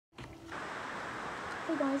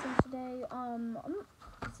Hey guys, and today,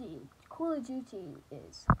 let's see, Call of Duty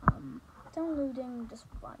is, downloading just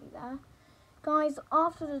right there. Guys,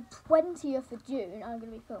 after the 20th of June, I'm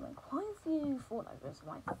going to be filming quite a few Fortnite videos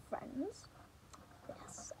with my friends.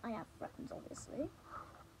 Yes, I have friends, obviously.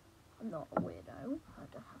 I'm not a weirdo, I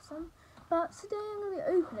don't have some. But today I'm going to be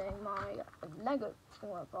opening my Lego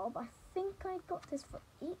Fortnite Bob. I think I got this for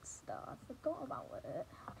Easter, I forgot about it.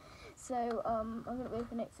 So, I'm going to be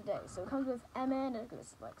opening it today. So it comes with Emit, and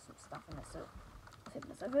there's like some stuff in it, so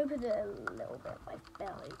I've opened it a little bit, like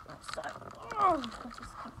barely, like so. Oh, that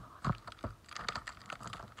is kind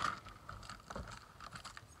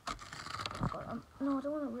of hard. No, I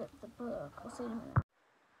don't want to rip the book. I'll see in a minute.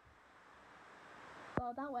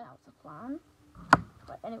 Well, that went out to plan.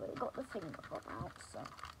 But anyway, we got the finger pop out, so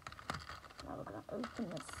now we're going to open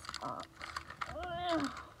this up. What am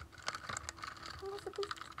I supposed to...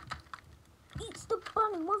 Eats the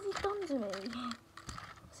bunny! What have you done to me?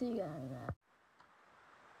 See you guys in a minute.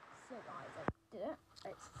 So guys, I did it.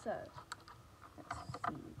 Right, so let's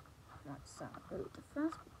see. Right, so the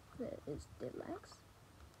first bit is the legs.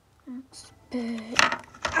 Next bit.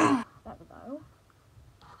 There we go.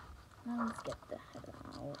 Now let's get the head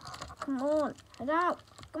out. Come on, head out.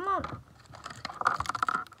 Come on.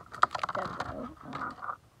 There we go. I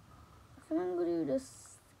think I'm gonna do the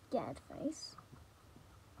scared face.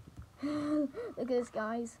 Look at this,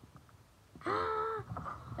 guys.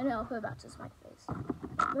 And then I'll put it back to smiley face.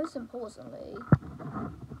 Most importantly,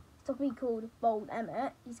 it's not going to be called Bold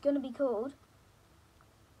Emit. He's going to be called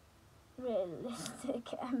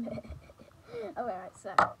Realistic Emit. Alright,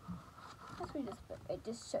 so let's read this book. It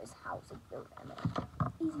just shows how to build Emit.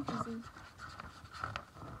 Easy peasy.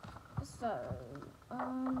 So,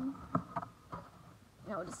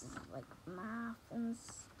 no, this is like math and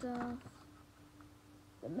stuff.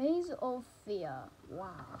 The Maze of Fear.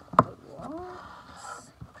 Wow. Wait, what?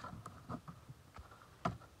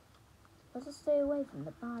 Let's just stay away from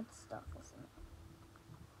the bad stuff, wasn't it?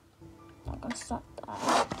 I'm gonna start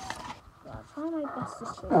that. But I'll try my best to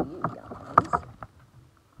show you guys.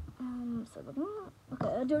 So we're gonna...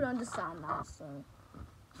 Okay, I don't understand that, so...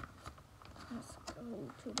 Let's go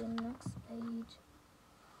to the next page.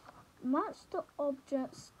 Match the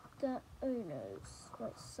objects that owners.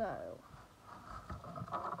 Right, so...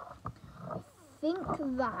 I think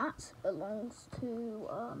that belongs to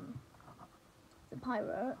the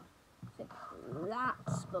pirate. I think that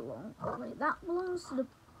belongs. Oh wait, that belongs to the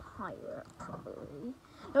pirate probably.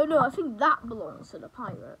 No, I think that belongs to the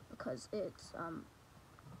pirate because it's a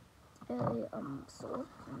sword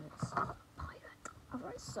and it's a pirate.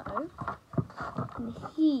 Alright, so and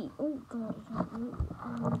he. Oh god.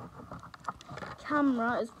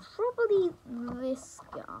 Camera is probably this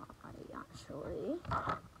guy actually.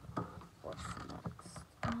 What's next?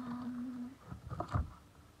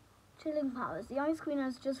 Chilling Palace. The Ice Queen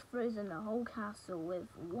has just frozen the whole castle with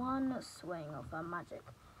one swing of her magic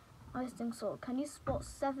icing sword. Can you spot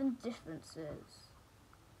 7 differences?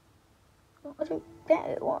 Well, I don't get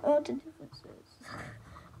it. What are the differences?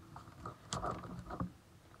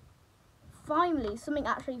 Finally, something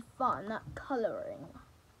actually fun. That colouring.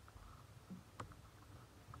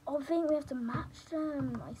 Oh, I think we have to match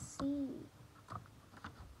them. I see.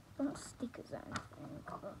 Not stickers or anything,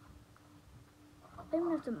 but I think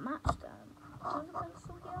we have to match them. Do I have a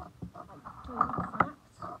pencil here? I do, in fact.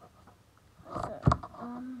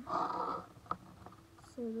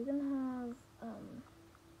 So we're gonna have,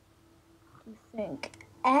 do you think,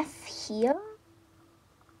 F here?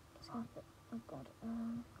 Oh god,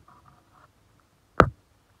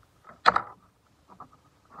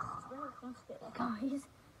 this is very complicated, guys.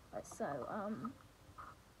 Right, so,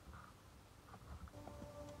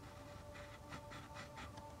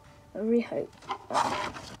 I really hope.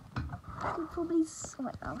 You can probably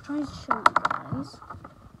sweat. I'll try and show you guys.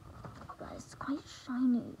 Guys, it's quite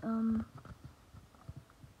shiny. I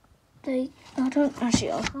don't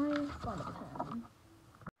actually. I'll try and find a pen.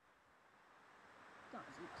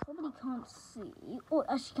 Guys, you probably can't see. Oh,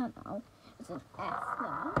 actually can't now. It's an F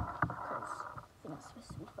there because I think that's supposed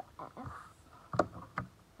to be for F.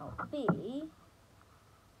 Now B.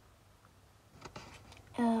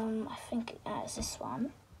 I think it's this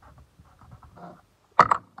one.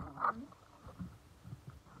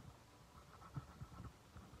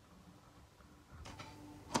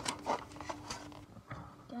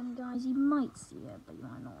 Again, guys, you might see it, but you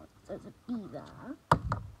might not. There's a B there.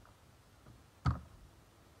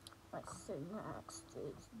 Right, so next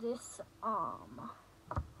is this arm.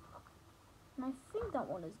 And I think that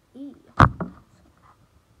one is E.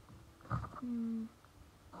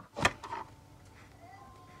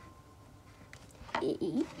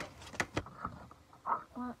 E.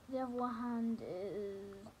 the other hand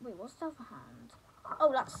is... Wait, what's the other hand?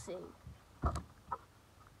 Oh, that's C.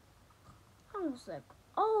 Hang on a sec.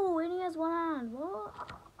 Oh, it only has one hand. What?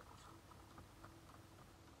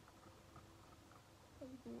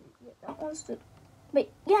 Yeah, that one's good.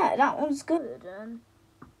 Wait, yeah, that one's good. Yeah,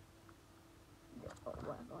 oh,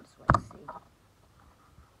 whatever, I'll just wait and see.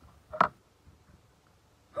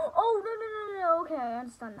 Oh, no. Okay, I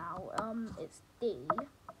understand now. It's D.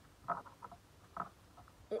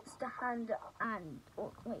 It's the hand and...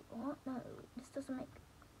 Oh, wait, what? No, this doesn't make...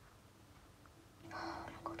 Oh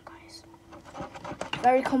my god, guys.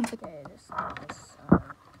 Very complicated, this guys.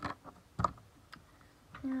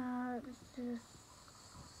 Yeah, this is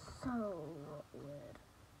so weird.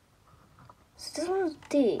 So this one's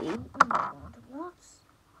D. Oh my god, what?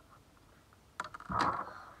 Oh my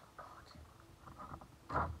god.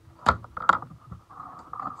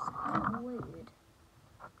 So weird.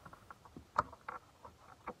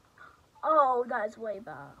 Oh, that is way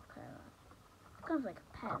better. Okay, it's kind of like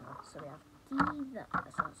a pen. So we have D there,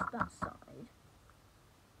 so that's that side.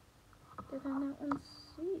 Then that one's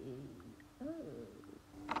C.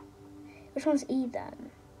 Oh. Which one's E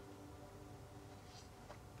then?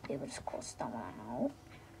 Okay, we'll just cross that one out.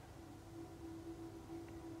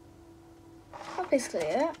 That's basically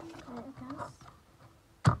it. Okay, I guess.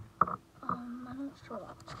 I'm not sure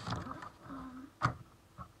about that.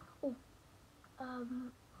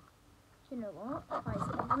 You know what?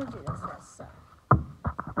 I'm gonna do this first, so.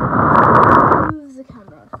 Move the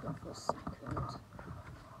camera for a second.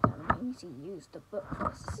 I need to use the book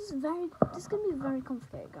first. This is gonna be very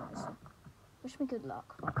complicated, guys. Wish me good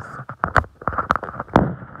luck.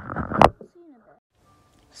 See you in a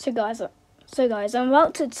bit. So guys, I'm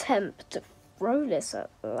about to attempt to throw this at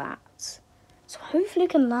that. So hopefully I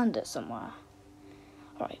can land it somewhere.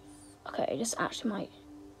 Alright. Okay, this actually might...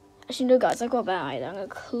 Actually, no, guys, I've got a bad idea. I'm going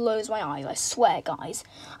to close my eyes. I swear, guys.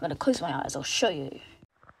 I'm going to close my eyes. I'll show you.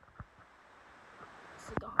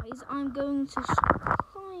 So, guys, I'm going to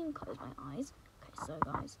try and close my eyes. Okay, so,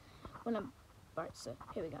 guys, when I'm... Right, so,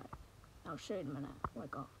 here we go. I'll show you in a minute what I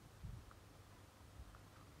got.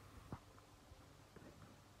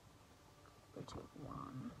 Three, two,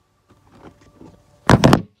 one.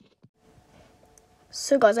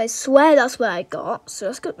 So, guys, I swear that's what I got.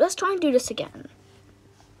 So, let's try and do this again.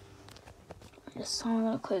 So I'm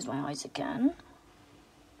going to close my eyes again.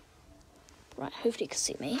 Right, hopefully you can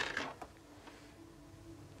see me.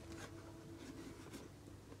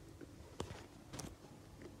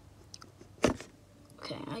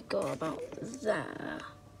 Okay, I got about there.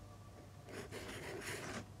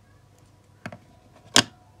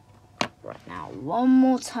 Right, now one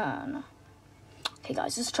more turn. Okay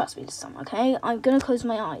guys, just trust me this time, okay? I'm going to close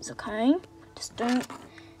my eyes, okay? Just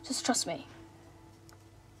trust me.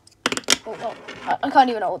 Oh, I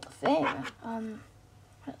can't even hold the thing.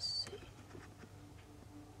 Let's see.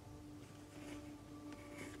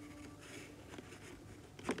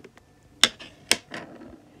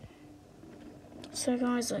 So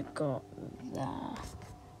guys, I got there.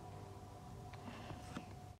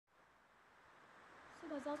 So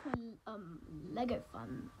guys, that's my Lego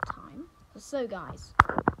fun time. So guys,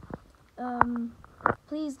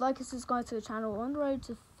 please like and subscribe to the channel. We're on the road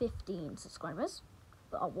to 15 subscribers.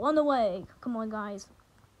 But one away. Come on, guys.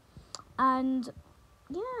 And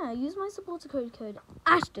yeah, use my supporter code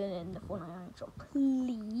Ashton in the Fortnite shop,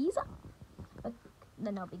 please.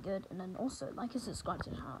 Then I'll be good. And then also like and subscribe to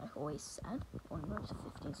the channel, like I always said. On road to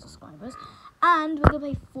 15 subscribers. And we're gonna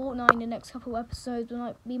play Fortnite in the next couple of episodes.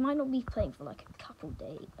 We might not be playing for like a couple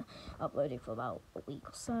days, uploading for about a week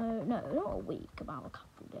or so. No, not a week. About a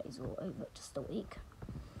couple of days or over just a week.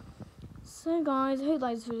 So guys, I hope you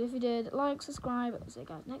liked this video. If you did, like, subscribe. See you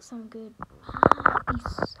guys next time. Good.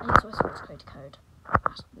 Peace. And also I suppose code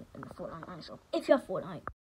in the Fortnite shop if you have Fortnite.